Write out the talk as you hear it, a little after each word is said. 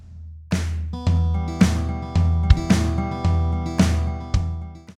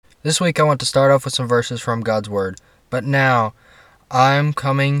This week I want to start off with some verses from God's Word. But now I am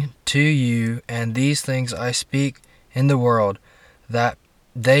coming to you, and these things I speak in the world, that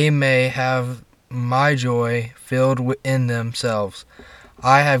they may have my joy filled within themselves.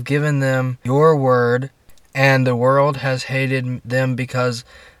 I have given them your word, and the world has hated them because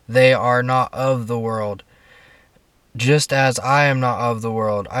they are not of the world, just as I am not of the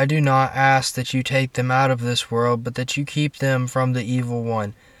world. I do not ask that you take them out of this world, but that you keep them from the evil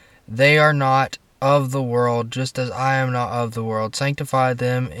one. They are not of the world, just as I am not of the world. Sanctify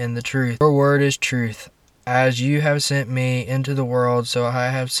them in the truth. Your word is truth. As you have sent me into the world, so I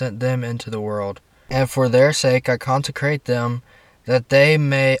have sent them into the world. And for their sake I consecrate them, that they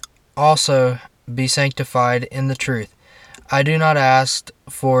may also be sanctified in the truth. I do not ask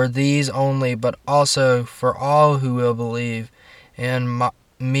for these only, but also for all who will believe in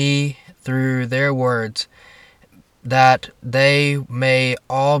me through their words, that they may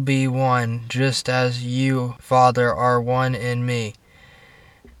all be one, just as you, Father, are one in me,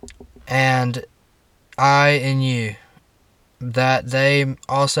 and I in you, that they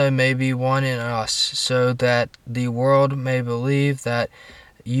also may be one in us, so that the world may believe that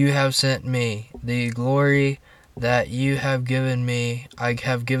you have sent me. The glory that you have given me, I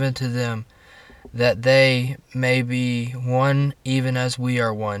have given to them, that they may be one even as we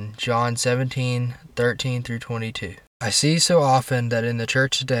are one. John 17:13 through 22. I see so often that in the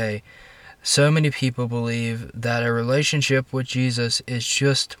church today, so many people believe that a relationship with Jesus is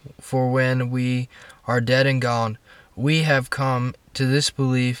just for when we are dead and gone. We have come to this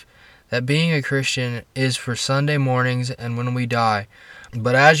belief that being a Christian is for Sunday mornings and when we die.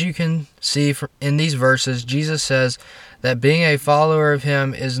 But as you can see in these verses, Jesus says that being a follower of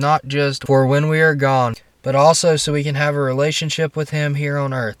Him is not just for when we are gone, but also so we can have a relationship with Him here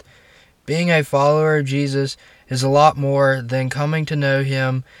on earth. Being a follower of Jesus is a lot more than coming to know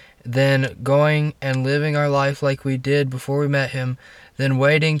Him, than going and living our life like we did before we met Him, than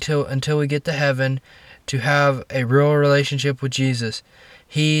waiting until we get to heaven to have a real relationship with Jesus.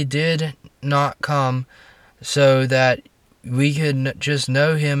 He did not come so that we could just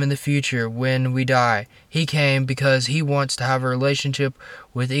know Him in the future when we die. He came because He wants to have a relationship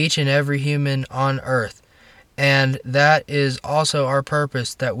with each and every human on earth. And that is also our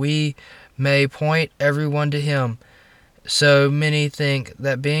purpose, that we may point everyone to Him. So many think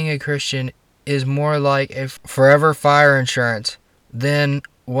that being a Christian is more like a forever fire insurance than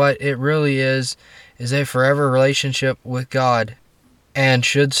what it really is a forever relationship with God, and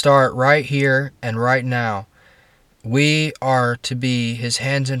should start right here and right now. We are to be His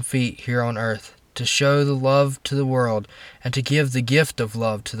hands and feet here on earth, to show the love to the world, and to give the gift of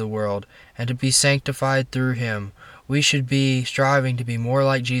love to the world, and to be sanctified through Him. We should be striving to be more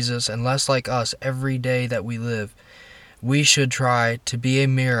like Jesus and less like us every day that we live. We should try to be a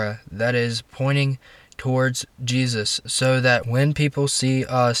mirror that is pointing towards Jesus, so that when people see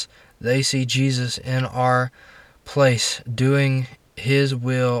us, they see Jesus in our place, doing His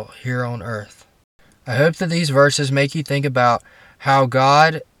will here on earth. I hope that these verses make you think about how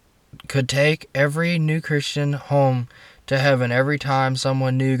God could take every new Christian home to heaven every time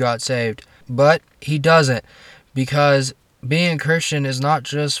someone new got saved. But He doesn't, because being a Christian is not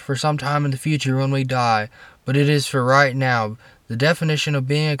just for some time in the future when we die, but it is for right now. The definition of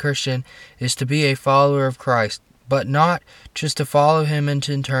being a Christian is to be a follower of Christ, but not just to follow Him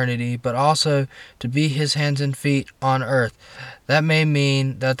into eternity, but also to be His hands and feet on earth. That may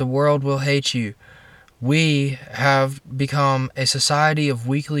mean that the world will hate you. We have become a society of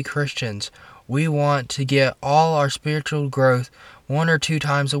weekly Christians. We want to get all our spiritual growth 1 or 2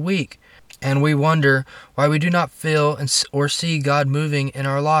 times a week, and we wonder why we do not feel or see God moving in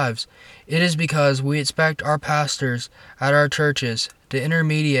our lives. It is because we expect our pastors at our churches to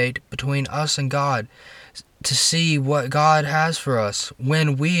intermediate between us and God, to see what God has for us,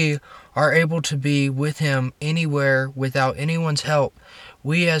 when we are able to be with Him anywhere without anyone's help.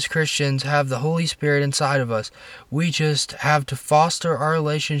 We as Christians have the Holy Spirit inside of us. We just have to foster our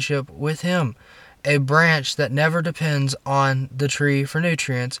relationship with Him. A branch that never depends on the tree for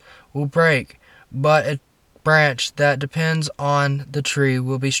nutrients will break, but a branch that depends on the tree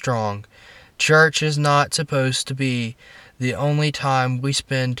will be strong. Church is not supposed to be the only time we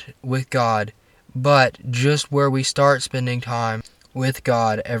spend with God, but just where we start spending time with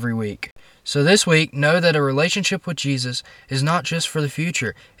God every week. So this week, know that a relationship with Jesus is not just for the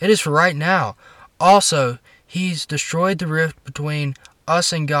future. It is for right now. Also, He's destroyed the rift between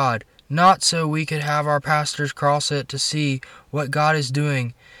us and God, not so we could have our pastors cross it to see what God is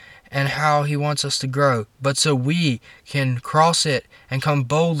doing and how He wants us to grow, but so we can cross it and come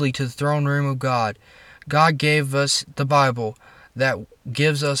boldly to the throne room of God. God gave us the Bible, that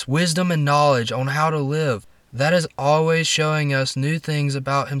gives us wisdom and knowledge on how to live. That is always showing us new things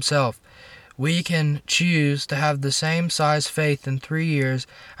about Himself. We can choose to have the same size faith in 3 years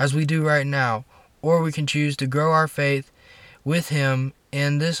as we do right now, or we can choose to grow our faith with Him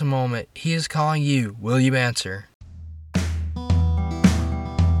in this moment. He is calling you. Will you answer?